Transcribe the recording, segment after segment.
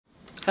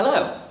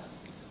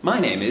My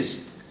name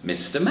is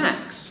Mr.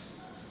 Max.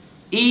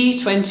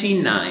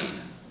 E29.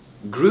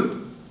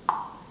 Group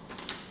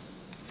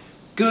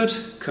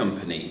Good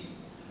Company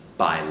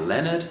by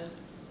Leonard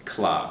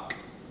Clark.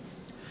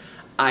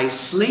 I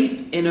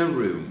sleep in a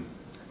room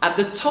at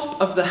the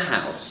top of the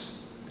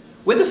house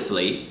with a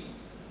flea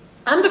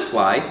and a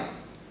fly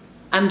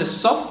and a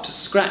soft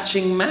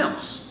scratching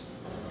mouse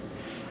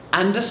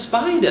and a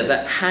spider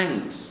that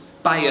hangs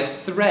by a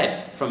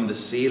thread from the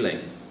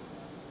ceiling,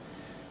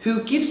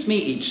 who gives me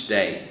each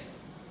day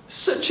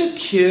such a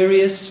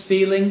curious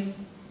feeling.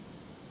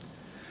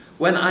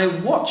 When I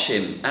watch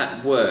him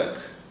at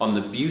work on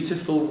the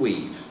beautiful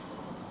weave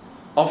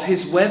of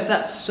his web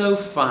that's so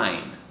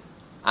fine,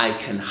 I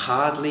can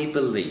hardly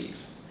believe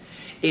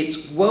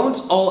it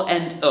won't all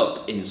end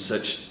up in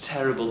such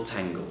terrible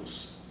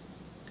tangles.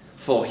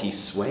 For he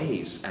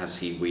sways as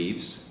he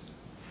weaves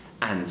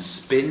and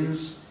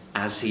spins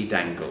as he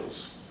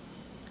dangles.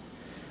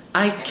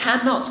 I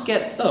cannot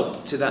get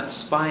up to that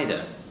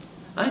spider,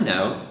 I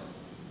know,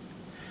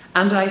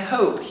 and I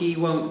hope he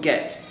won't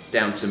get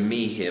down to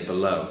me here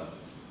below.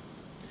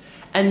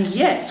 And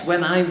yet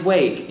when I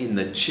wake in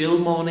the chill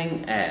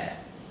morning air,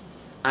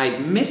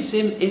 I'd miss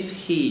him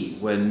if he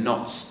were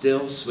not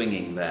still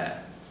swinging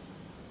there.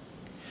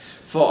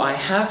 For I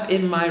have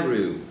in my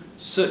room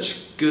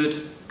such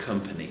good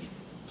company.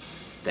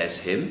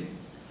 There's him,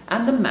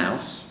 and the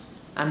mouse,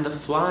 and the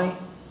fly,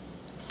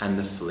 and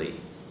the flea.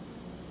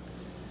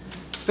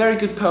 Very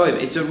good poem.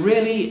 It's a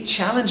really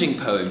challenging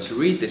poem to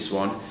read, this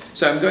one.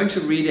 So I'm going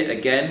to read it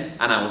again,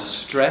 and I will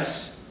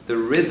stress the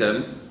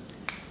rhythm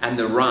and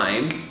the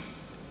rhyme,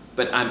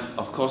 but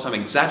of course I'm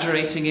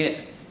exaggerating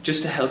it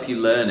just to help you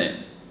learn it.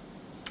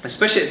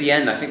 Especially at the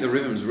end, I think the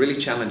rhythm's really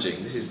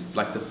challenging. This is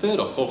like the third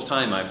or fourth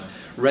time I've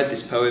read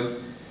this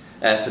poem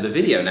for the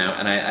video now,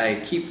 and I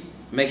keep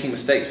making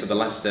mistakes for the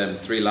last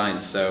 3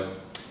 lines. So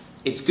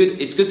it's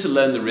good to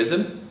learn the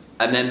rhythm,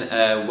 and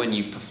then when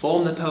you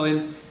perform the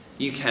poem,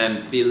 you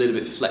can be a little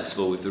bit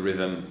flexible with the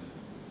rhythm,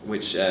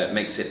 which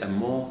makes it a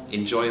more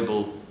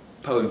enjoyable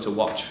poem to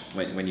watch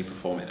when you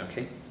perform it,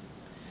 okay?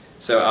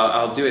 So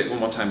I'll do it one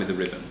more time with the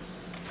rhythm.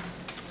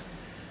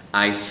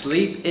 I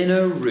sleep in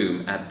a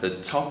room at the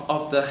top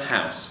of the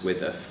house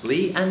with a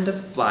flea and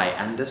a fly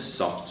and a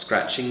soft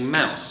scratching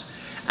mouse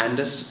and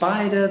a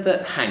spider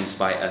that hangs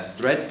by a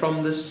thread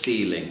from the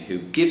ceiling, who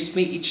gives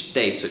me each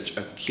day such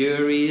a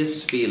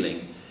curious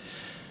feeling.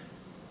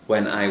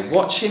 When I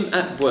watch him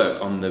at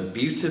work on the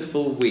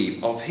beautiful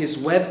weave of his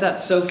web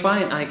that's so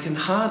fine, I can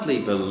hardly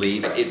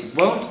believe it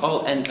won't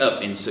all end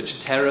up in such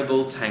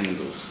terrible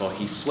tangles. For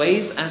he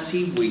sways as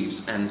he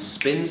weaves and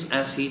spins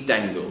as he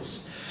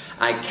dangles.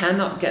 I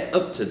cannot get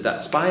up to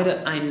that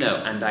spider, I know,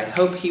 and I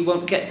hope he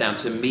won't get down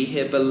to me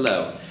here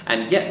below.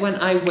 And yet when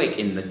I wake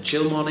in the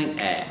chill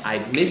morning air,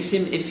 I'd miss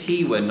him if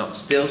he were not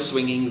still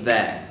swinging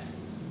there.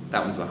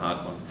 That one's the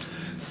hard one.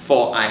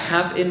 For I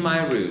have in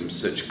my room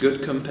such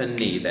good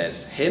company.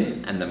 There's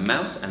him and the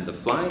mouse and the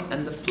fly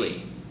and the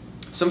flea.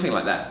 Something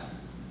like that.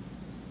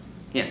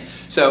 Yeah,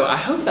 so I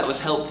hope that was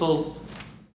helpful.